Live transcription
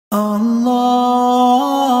Allahu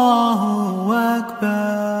Akbar.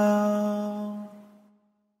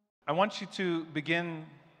 I want you to begin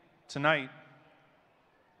tonight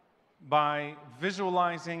by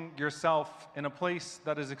visualizing yourself in a place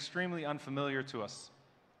that is extremely unfamiliar to us.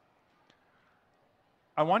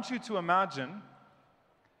 I want you to imagine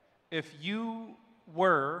if you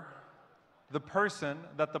were the person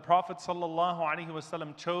that the Prophet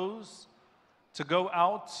ﷺ chose to go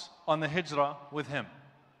out on the hijrah with him.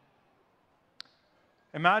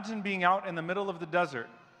 Imagine being out in the middle of the desert,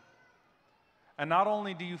 and not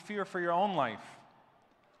only do you fear for your own life,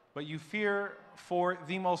 but you fear for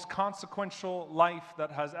the most consequential life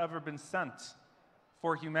that has ever been sent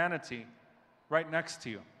for humanity right next to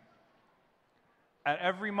you. At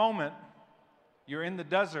every moment you're in the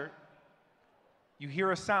desert, you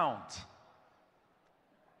hear a sound.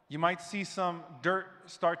 You might see some dirt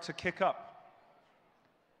start to kick up.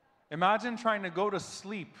 Imagine trying to go to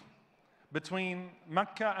sleep between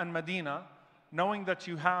Mecca and Medina, knowing that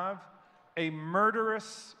you have a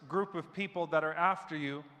murderous group of people that are after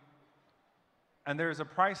you, and there's a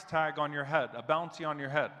price tag on your head, a bounty on your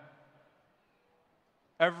head.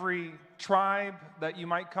 Every tribe that you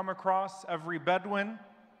might come across, every Bedouin,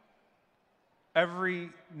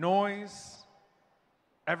 every noise,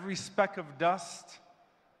 every speck of dust,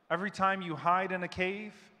 every time you hide in a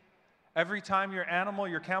cave, every time your animal,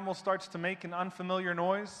 your camel starts to make an unfamiliar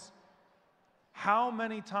noise, how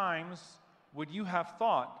many times would you have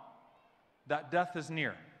thought that death is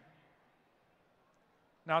near?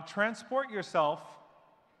 Now transport yourself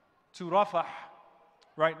to Rafah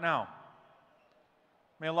right now.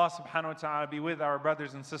 May Allah subhanahu wa ta'ala be with our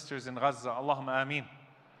brothers and sisters in Gaza. Allahumma ameen.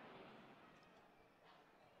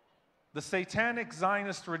 The satanic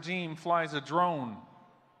Zionist regime flies a drone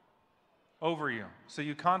over you, so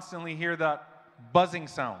you constantly hear that buzzing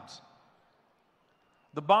sound.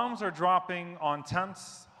 The bombs are dropping on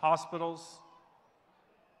tents, hospitals.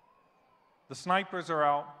 The snipers are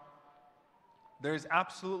out. There's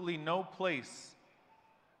absolutely no place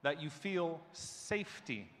that you feel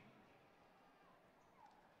safety.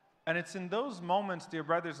 And it's in those moments, dear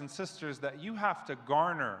brothers and sisters, that you have to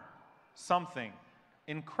garner something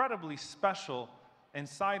incredibly special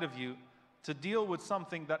inside of you to deal with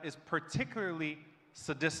something that is particularly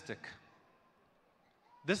sadistic.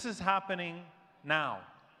 This is happening now.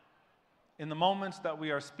 In the moments that we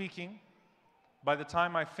are speaking, by the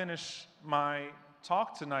time I finish my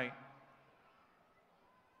talk tonight,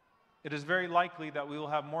 it is very likely that we will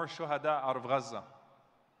have more shuhada out of Gaza.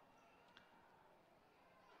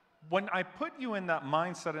 When I put you in that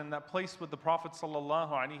mindset, in that place with the Prophet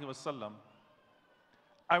ﷺ,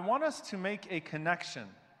 I want us to make a connection,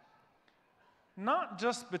 not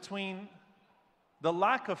just between the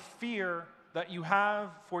lack of fear that you have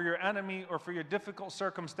for your enemy or for your difficult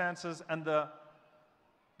circumstances and the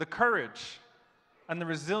courage and the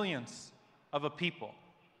resilience of a people.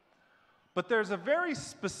 But there's a very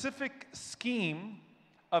specific scheme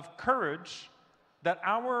of courage that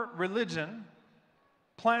our religion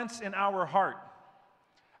plants in our heart.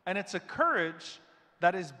 And it's a courage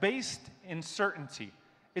that is based in certainty.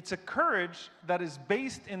 It's a courage that is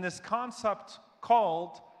based in this concept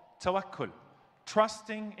called tawakkul.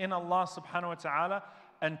 Trusting in Allah subhanahu wa ta'ala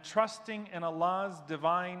and trusting in Allah's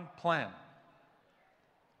divine plan.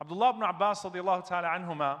 Abdullah ibn Abbas radiallahu ta'ala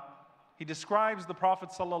anhuma, he describes the Prophet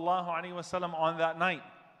sallallahu alaihi wasallam on that night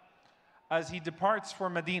as he departs for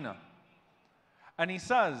Medina. And he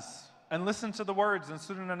says, and listen to the words in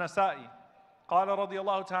Sunan al-Nasa'i, قال رضي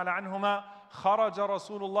الله تعالى عنهما خرج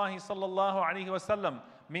رسول الله صلى الله عليه وسلم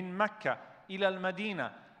من مكة إلى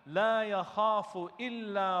المدينة لا يخاف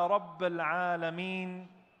إلا رب العالمين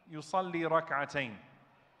يصلي ركعتين.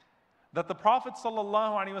 That the Prophet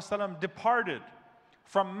ﷺ departed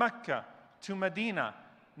from Mecca to Medina,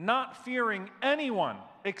 not fearing anyone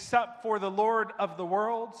except for the Lord of the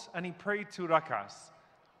worlds, and he prayed 2 rak'ahs.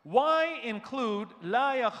 Why include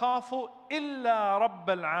لا يخاف إلا رب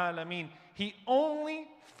العالمين? He only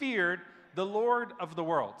feared the Lord of the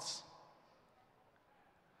worlds.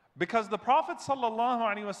 Because the Prophet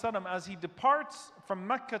ﷺ, as he departs from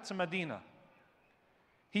Mecca to Medina,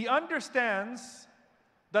 he understands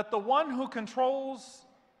that the one who controls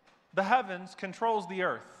the heavens controls the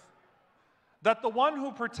earth. That the one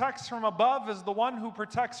who protects from above is the one who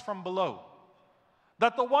protects from below.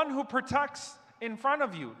 That the one who protects in front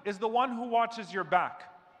of you is the one who watches your back.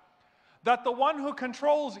 That the one who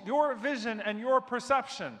controls your vision and your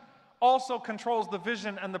perception also controls the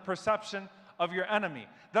vision and the perception of your enemy.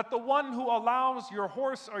 That the one who allows your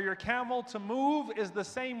horse or your camel to move is the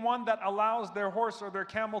same one that allows their horse or their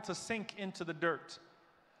camel to sink into the dirt.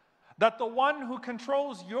 that the one who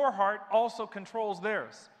controls your heart also controls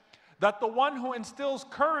theirs, that the one who instills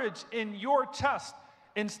courage in your chest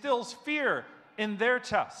instills fear in their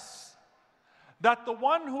chests, that the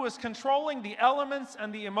one who is controlling the elements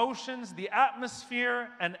and the emotions, the atmosphere,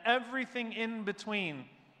 and everything in between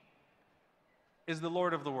is the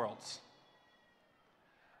Lord of the worlds.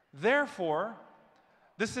 Therefore,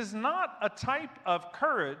 this is not a type of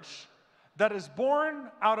courage that is born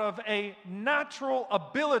out of a natural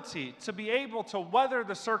ability to be able to weather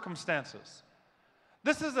the circumstances.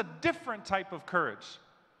 This is a different type of courage.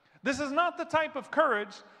 This is not the type of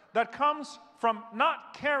courage that comes from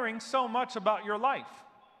not caring so much about your life.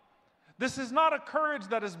 This is not a courage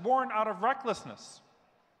that is born out of recklessness.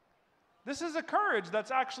 This is a courage that's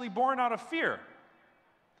actually born out of fear.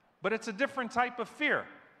 But it's a different type of fear.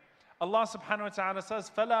 Allah subhanahu wa ta'ala says,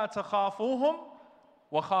 فَلَا تَخَافُوهُمْ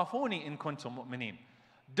وَخَافُونِي إِن كُنْتُم مُؤْمِنِينَ.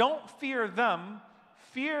 Don't fear them,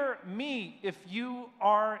 fear me if you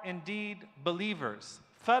are indeed believers.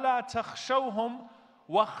 فَلَا تَخْشَوْهُمْ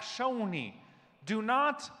وَخْشَوْنِي. Do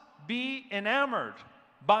not be enamored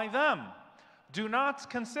by them. Do not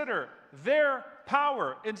consider their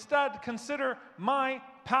power. Instead, consider my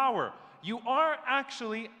power. You are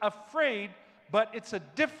actually afraid, but it's a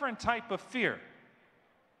different type of fear.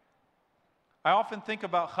 I often think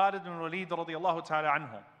about Khalid bin Walid radiallahu ta'ala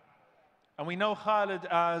anhu. And we know Khalid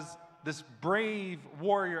as this brave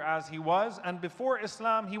warrior as he was. And before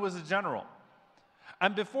Islam, he was a general.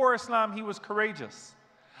 And before Islam, he was courageous.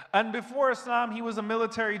 And before Islam, he was a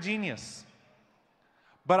military genius.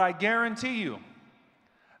 But I guarantee you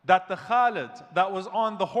that the Khalid that was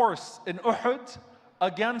on the horse in Uhud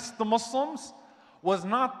against the Muslims was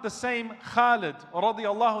not the same Khalid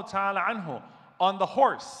radiallahu ta'ala anhu on the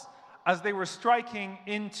horse as they were striking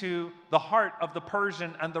into the heart of the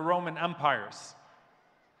Persian and the Roman empires.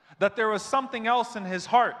 That there was something else in his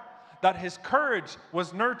heart, that his courage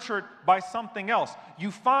was nurtured by something else. You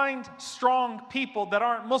find strong people that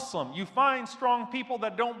aren't Muslim. You find strong people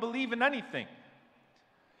that don't believe in anything.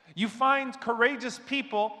 You find courageous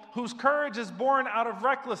people whose courage is born out of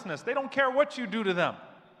recklessness. They don't care what you do to them.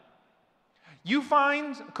 You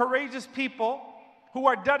find courageous people who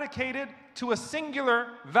are dedicated to a singular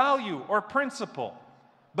value or principle,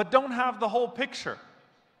 but don't have the whole picture.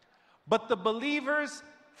 But the believer's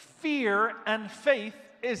fear and faith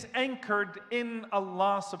is anchored in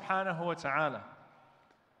Allah subhanahu wa ta'ala,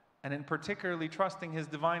 and in particularly trusting His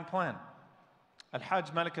divine plan.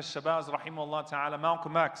 Al-Hajj Malik al-Shabazz rahimahullah ta'ala,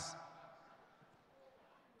 Malcolm X,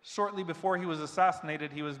 shortly before he was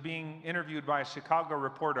assassinated, he was being interviewed by a Chicago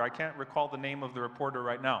reporter. I can't recall the name of the reporter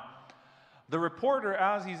right now. The reporter,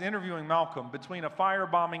 as he's interviewing Malcolm, between a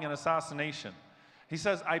firebombing and assassination, he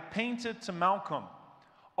says, I painted to Malcolm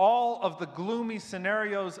all of the gloomy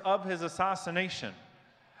scenarios of his assassination.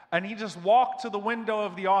 And he just walked to the window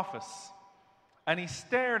of the office and he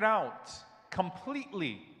stared out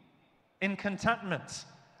completely in contentment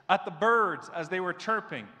at the birds as they were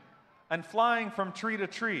chirping and flying from tree to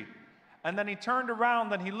tree. And then he turned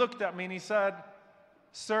around and he looked at me and he said,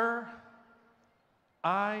 Sir,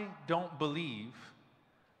 I don't believe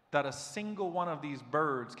that a single one of these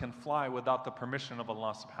birds can fly without the permission of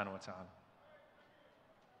Allah subhanahu wa ta'ala.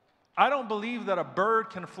 I don't believe that a bird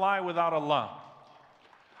can fly without Allah.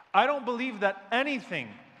 I don't believe that anything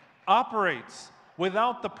operates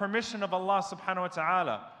without the permission of Allah subhanahu wa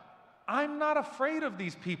ta'ala. I'm not afraid of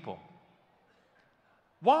these people.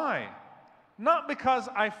 Why? Not because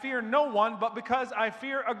I fear no one, but because I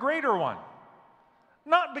fear a greater one.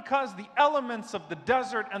 Not because the elements of the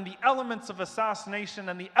desert and the elements of assassination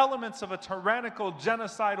and the elements of a tyrannical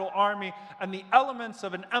genocidal army and the elements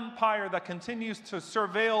of an empire that continues to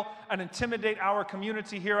surveil and intimidate our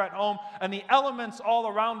community here at home and the elements all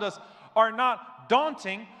around us are not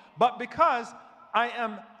daunting, but because I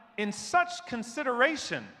am in such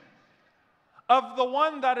consideration of the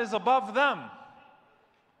one that is above them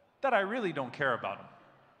that I really don't care about him.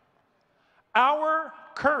 Our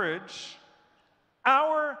courage,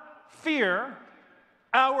 our fear,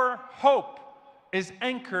 our hope is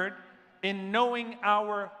anchored in knowing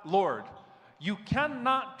our Lord. You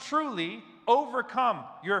cannot truly overcome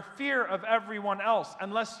your fear of everyone else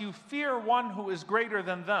unless you fear one who is greater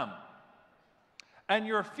than them. And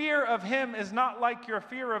your fear of Him is not like your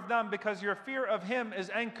fear of them, because your fear of Him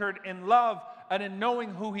is anchored in love and in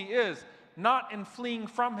knowing who He is, not in fleeing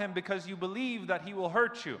from Him because you believe that He will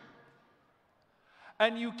hurt you.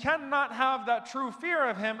 And you cannot have that true fear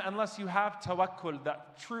of Him unless you have tawakkul,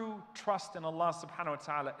 that true trust in Allah subhanahu wa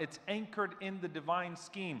ta'ala. It's anchored in the divine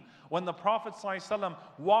scheme. When the Prophet ﷺ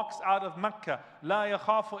walks out of Mecca, لا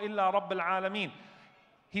يخاف إلا رب العالمين,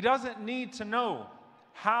 he doesn't need to know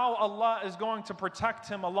how Allah is going to protect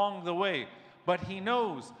him along the way. But he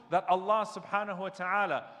knows that Allah subhanahu wa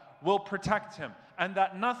ta'ala will protect him and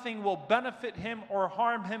that nothing will benefit him or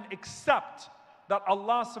harm him except that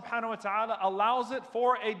Allah subhanahu wa ta'ala allows it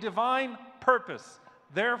for a divine purpose.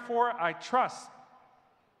 Therefore, I trust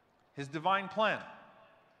his divine plan.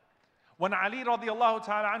 When Ali radiallahu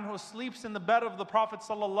ta'ala anhu sleeps in the bed of the Prophet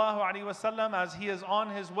sallallahu alaihi wasallam as he is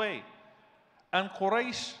on his way, and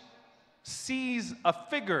Quraysh sees a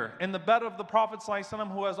figure in the bed of the Prophet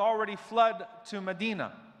ﷺ who has already fled to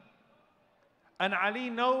Medina. And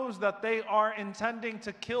Ali knows that they are intending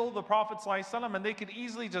to kill the Prophet ﷺ and they could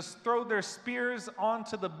easily just throw their spears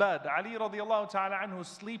onto the bed. Ali radiallahu ta'ala anhu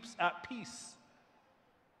sleeps at peace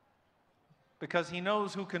because he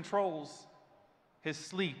knows who controls his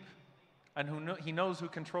sleep and he knows who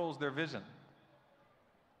controls their vision.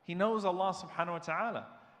 He knows Allah subhanahu wa ta'ala.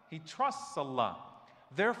 He trusts Allah.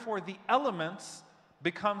 Therefore, the elements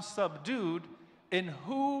become subdued in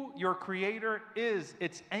who your Creator is.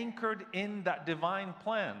 It's anchored in that divine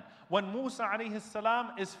plan. When Musa alayhi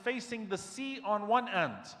salam is facing the sea on one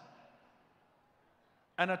end,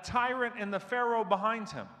 and a tyrant in the Pharaoh behind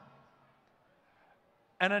him,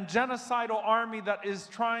 and a genocidal army that is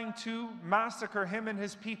trying to massacre him and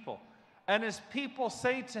his people, and his people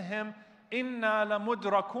say to him, "Inna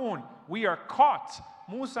lamudrakun," we are caught.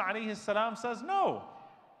 Musa alayhi salam says, "No.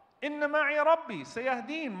 Inna ma'i rabbi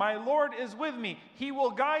sayahdeen, my Lord is with me, he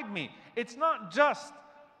will guide me." It's not just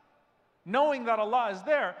knowing that Allah is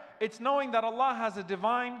there, it's knowing that Allah has a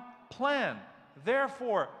divine plan.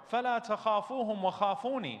 Therefore, فَلَا تَخَافُوهُمْ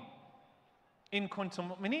وَخَافُونِي إِن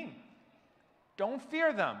كُنتُم مُؤْمِنِينَ. Don't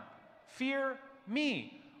fear them, fear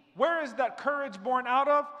me. Where is that courage born out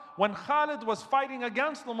of? When Khalid was fighting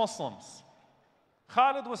against the Muslims.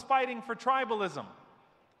 Khalid was fighting for tribalism.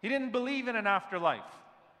 He didn't believe in an afterlife.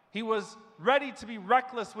 He was ready to be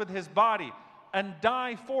reckless with his body and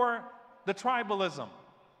die for the tribalism.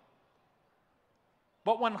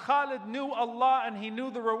 But when Khalid knew Allah and he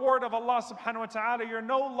knew the reward of Allah subhanahu wa ta'ala, you're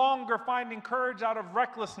no longer finding courage out of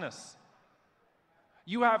recklessness.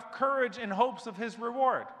 You have courage in hopes of his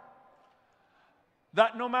reward.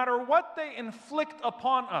 That no matter what they inflict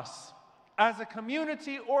upon us as a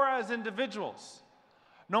community or as individuals,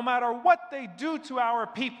 no matter what they do to our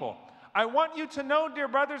people, I want you to know, dear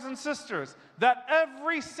brothers and sisters, that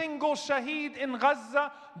every single shaheed in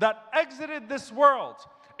Gaza that exited this world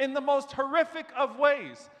in the most horrific of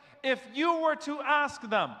ways, if you were to ask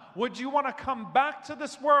them, would you want to come back to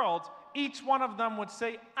this world? Each one of them would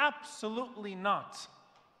say, absolutely not.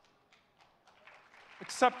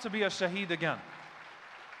 Except to be a shaheed again.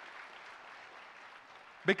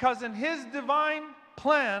 Because in his divine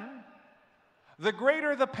plan, the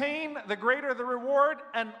greater the pain, the greater the reward,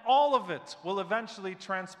 and all of it will eventually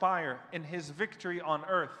transpire in his victory on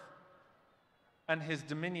earth and his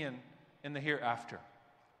dominion in the hereafter.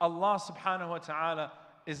 Allah subhanahu wa ta'ala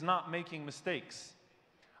is not making mistakes.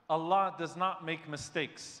 Allah does not make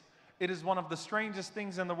mistakes. It is one of the strangest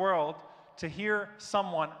things in the world to hear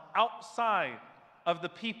someone outside of the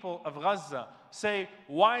people of Gaza say,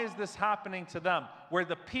 why is this happening to them? Where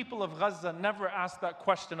the people of Gaza never asked that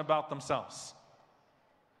question about themselves.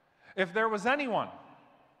 If there was anyone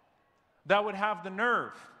that would have the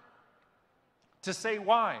nerve to say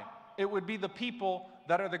why, it would be the people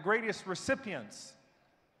that are the greatest recipients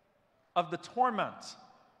of the torment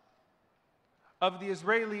of the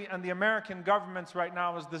Israeli and the American governments right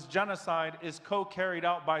now as this genocide is co-carried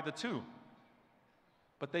out by the two.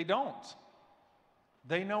 But they don't.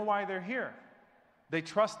 They know why they're here. They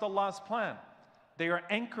trust Allah's plan. They are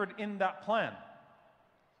anchored in that plan.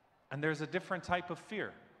 And there's a different type of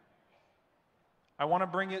fear. I want to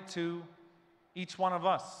bring it to each one of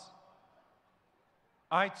us.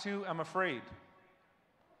 I too am afraid.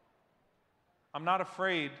 I'm not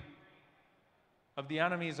afraid of the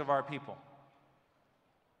enemies of our people.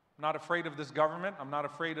 I'm not afraid of this government. I'm not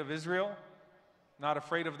afraid of Israel. I'm not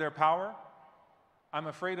afraid of their power. I'm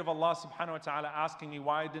afraid of Allah subhanahu wa ta'ala asking me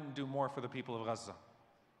why I didn't do more for the people of Gaza.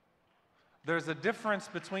 There's a difference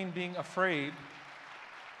between being afraid.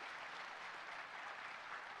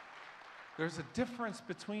 There's a difference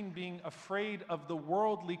between being afraid of the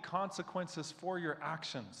worldly consequences for your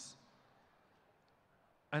actions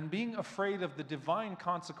and being afraid of the divine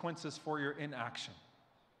consequences for your inaction.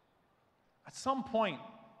 At some point,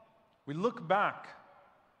 we look back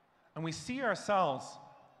and we see ourselves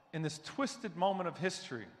in this twisted moment of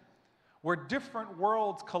history where different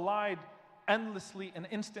worlds collide endlessly and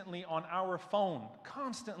instantly on our phone,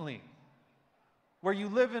 constantly. Where you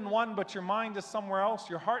live in one, but your mind is somewhere else,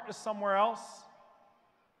 your heart is somewhere else.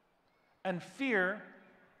 And fear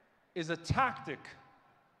is a tactic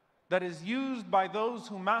that is used by those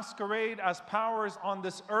who masquerade as powers on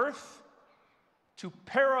this earth to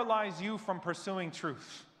paralyze you from pursuing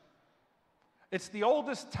truth. It's the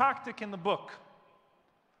oldest tactic in the book,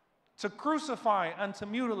 to crucify and to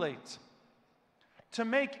mutilate, to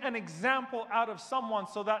make an example out of someone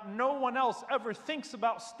so that no one else ever thinks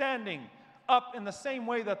about standing up in the same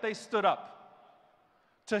way that they stood up,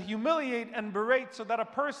 to humiliate and berate so that a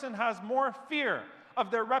person has more fear of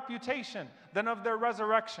their reputation than of their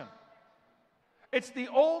resurrection. It's the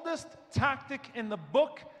oldest tactic in the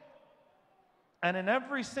book, and in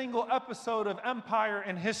every single episode of Empire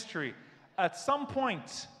in history, at some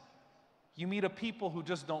point, you meet a people who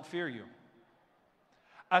just don't fear you.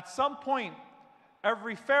 At some point,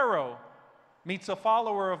 every pharaoh meets a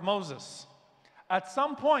follower of Moses. At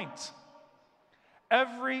some point,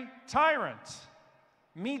 every tyrant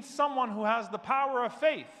meets someone who has the power of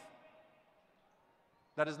faith,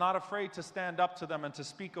 that is not afraid to stand up to them and to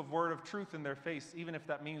speak a word of truth in their face, even if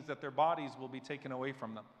that means that their bodies will be taken away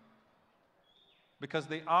from them. Because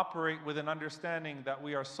they operate with an understanding that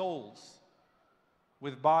we are souls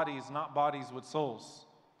with bodies, not bodies with souls.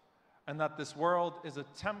 And that this world is a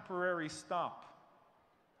temporary stop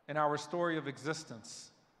in our story of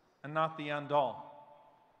existence and not the end all.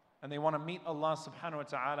 And they want to meet Allah subhanahu wa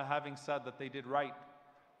ta'ala having said that they did right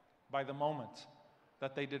by the moment,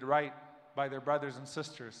 that they did right by their brothers and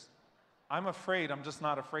sisters. I'm afraid, I'm just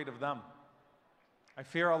not afraid of them. I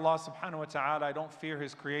fear Allah subhanahu wa ta'ala, I don't fear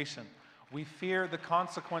His creation. We fear the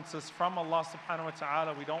consequences from Allah subhanahu wa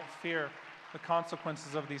ta'ala. We don't fear the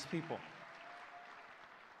consequences of these people.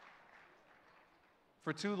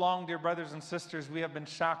 For too long, dear brothers and sisters, we have been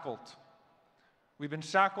shackled. We've been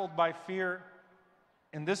shackled by fear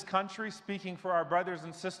in this country, speaking for our brothers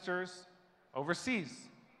and sisters overseas.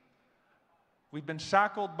 We've been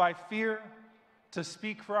shackled by fear to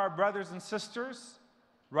speak for our brothers and sisters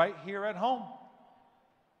right here at home.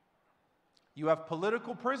 You have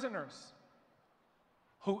political prisoners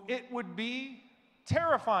who it would be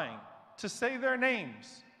terrifying to say their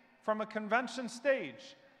names from a convention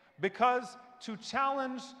stage, because to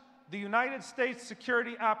challenge the United States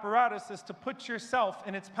security apparatus is to put yourself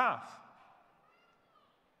in its path.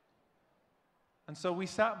 And so we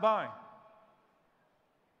sat by.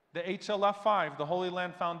 The HLF 5, the Holy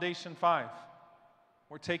Land Foundation 5,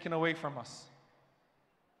 were taken away from us.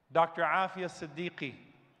 Dr. Afia Siddiqui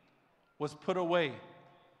was put away.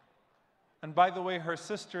 And by the way, her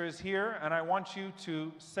sister is here, and I want you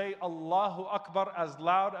to say Allahu Akbar as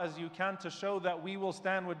loud as you can to show that we will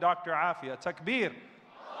stand with Dr. Afia. Takbir.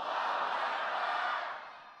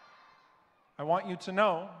 I want you to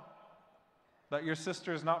know that your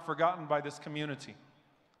sister is not forgotten by this community.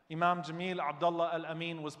 Imam Jamil Abdullah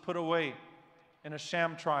Al-Amin was put away in a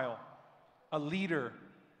sham trial, a leader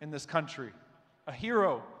in this country, a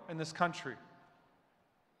hero in this country.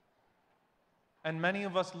 And many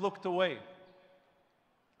of us looked away,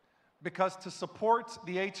 because to support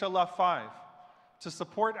the HLF 5, to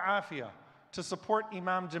support Afia, to support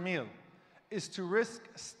Imam Jamil, is to risk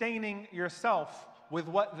staining yourself with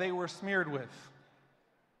what they were smeared with.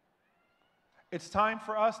 It's time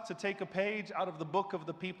for us to take a page out of the book of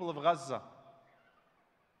the people of Gaza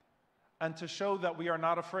and to show that we are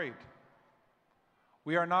not afraid.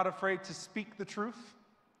 We are not afraid to speak the truth.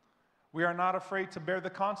 We are not afraid to bear the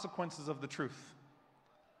consequences of the truth.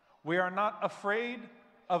 We are not afraid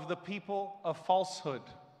of the people of falsehood.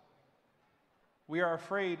 We are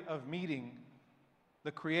afraid of meeting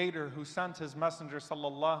the Creator who sent His Messenger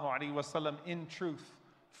sallallahu alaihi wasallam in truth,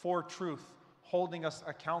 for truth, holding us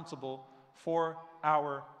accountable for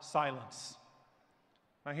our silence.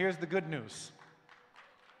 Now here's the good news.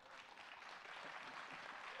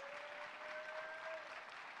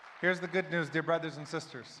 Here's the good news, dear brothers and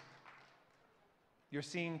sisters. You're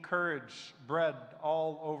seeing courage bred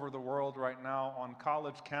all over the world right now, on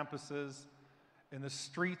college campuses, in the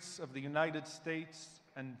streets of the United States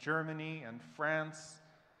and Germany and France.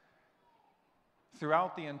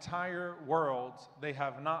 Throughout the entire world, they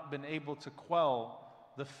have not been able to quell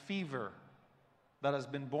the fever that has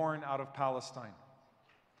been born out of Palestine.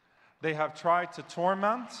 They have tried to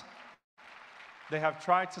torment, they have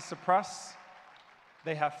tried to suppress,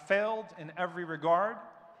 they have failed in every regard.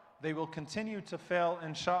 They will continue to fail,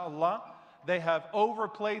 inshallah. They have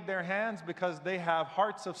overplayed their hands because they have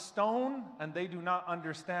hearts of stone, and they do not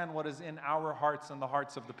understand what is in our hearts and the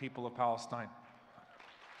hearts of the people of Palestine.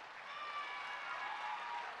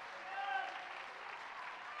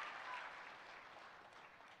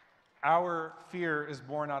 Our fear is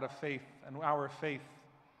born out of faith, and our faith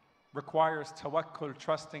requires tawakkul,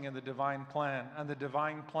 trusting in the divine plan, and the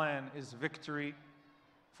divine plan is victory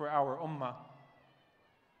for our ummah.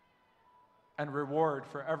 and reward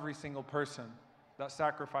for every single person that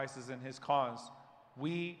sacrifices in his cause.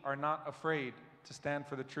 We are not afraid to stand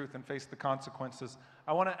for the truth and face the consequences.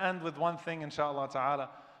 I want to end with one thing, inshallah ta'ala.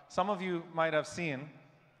 Some of you might have seen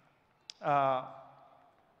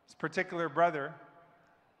this particular brother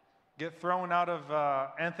get thrown out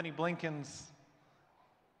of Anthony Blinken's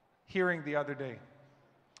hearing the other day.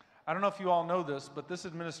 I don't know if you all know this, but this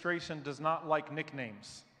administration does not like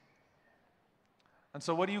nicknames. And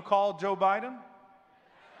so what do you call Joe Biden?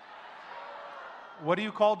 What do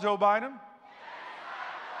you call Joe Biden?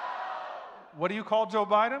 What do you call Joe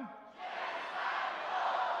Biden?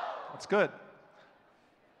 That's good.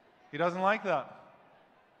 He doesn't like that.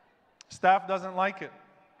 Staff doesn't like it.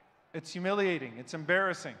 It's humiliating. It's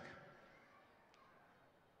embarrassing.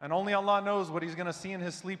 And only Allah knows what he's going to see in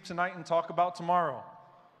his sleep tonight and talk about tomorrow.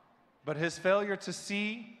 But his failure to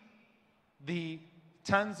see the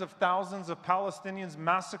tens of thousands of Palestinians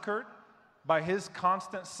massacred by his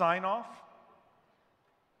constant sign-off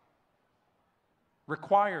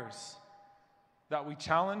requires that we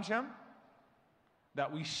challenge him,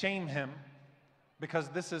 that we shame him, because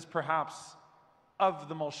this is perhaps of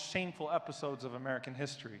the most shameful episodes of American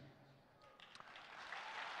history.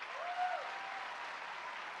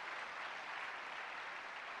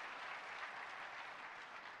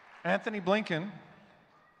 Anthony Blinken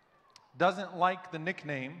doesn't like the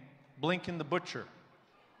nickname Blinken the Butcher.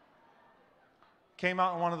 Came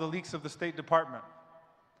out in one of the leaks of the State Department.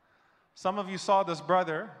 Some of you saw this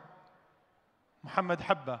brother, Muhammad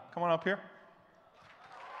Habba. Come on up here.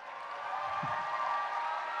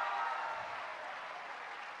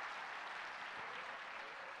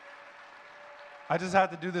 I just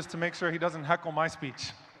had to do this to make sure he doesn't heckle my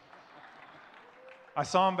speech. I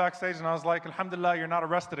saw him backstage and I was like, Alhamdulillah, you're not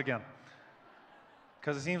arrested again.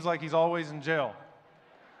 Because it seems like he's always in jail.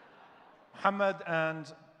 Muhammad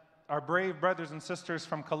and our brave brothers and sisters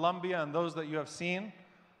from Colombia and those that you have seen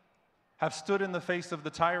have stood in the face of the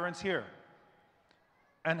tyrants here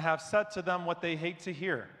and have said to them what they hate to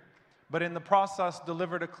hear, but in the process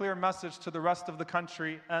delivered a clear message to the rest of the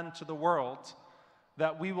country and to the world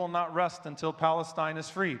that we will not rest until Palestine is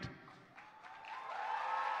freed.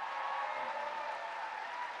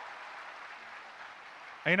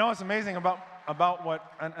 And you know what's amazing about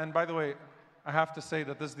what, and by the way, I have to say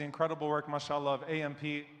that this is the incredible work, mashallah, of AMP,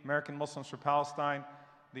 American Muslims for Palestine,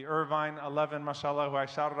 the Irvine 11, mashallah, who I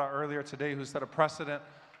shouted out earlier today, who set a precedent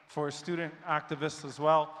for student activists as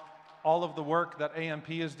well. All of the work that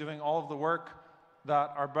AMP is doing, all of the work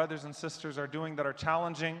that our brothers and sisters are doing that are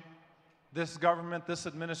challenging this government, this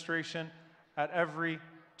administration at every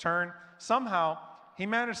turn. Somehow, he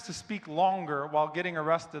managed to speak longer while getting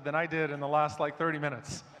arrested than I did in the last 30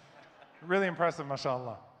 minutes. Really impressive,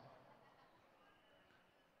 mashallah.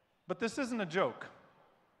 But this isn't a joke.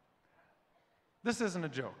 This isn't a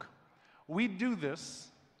joke. We do this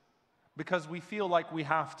because we feel like we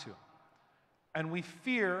have to. And we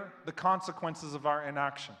fear the consequences of our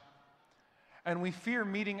inaction. And we fear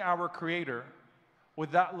meeting our Creator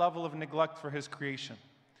with that level of neglect for His creation.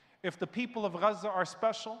 If the people of Gaza are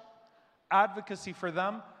special, advocacy for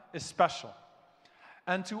them is special.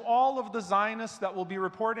 And to all of the Zionists that will be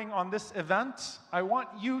reporting on this event, I want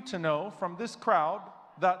you to know from this crowd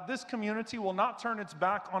that this community will not turn its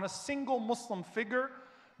back on a single Muslim figure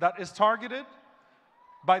that is targeted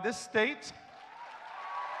by this state,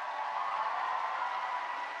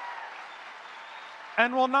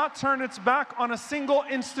 and will not turn its back on a single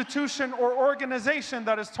institution or organization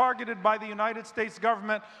that is targeted by the United States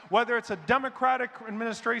government, whether it's a Democratic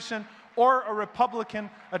administration or a Republican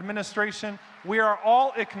administration. We are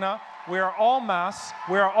all ICNA, we are all MAS,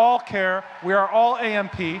 we are all CARE, we are all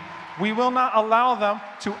AMP. We will not allow them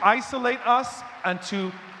to isolate us and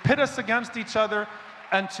to pit us against each other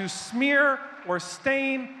and to smear or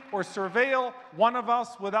stain or surveil one of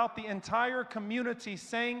us without the entire community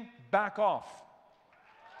saying, back off.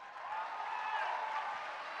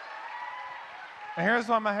 And here's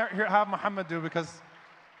what I'm going to have Muhammad do, because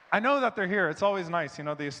I know that they're here. It's always nice. You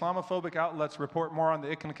know, the Islamophobic outlets report more on the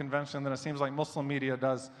ICNA convention than it seems like Muslim media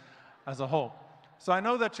does as a whole. So I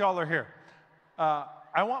know that y'all are here.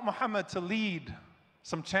 I want Muhammad to lead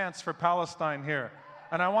some chants for Palestine here.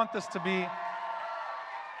 And I want this to be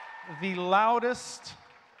the loudest.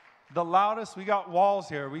 We got walls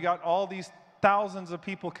here. We got all these thousands of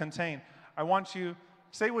people contained. I want you,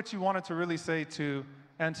 say what you wanted to really say to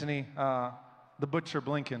Anthony the Butcher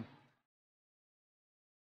Blinken.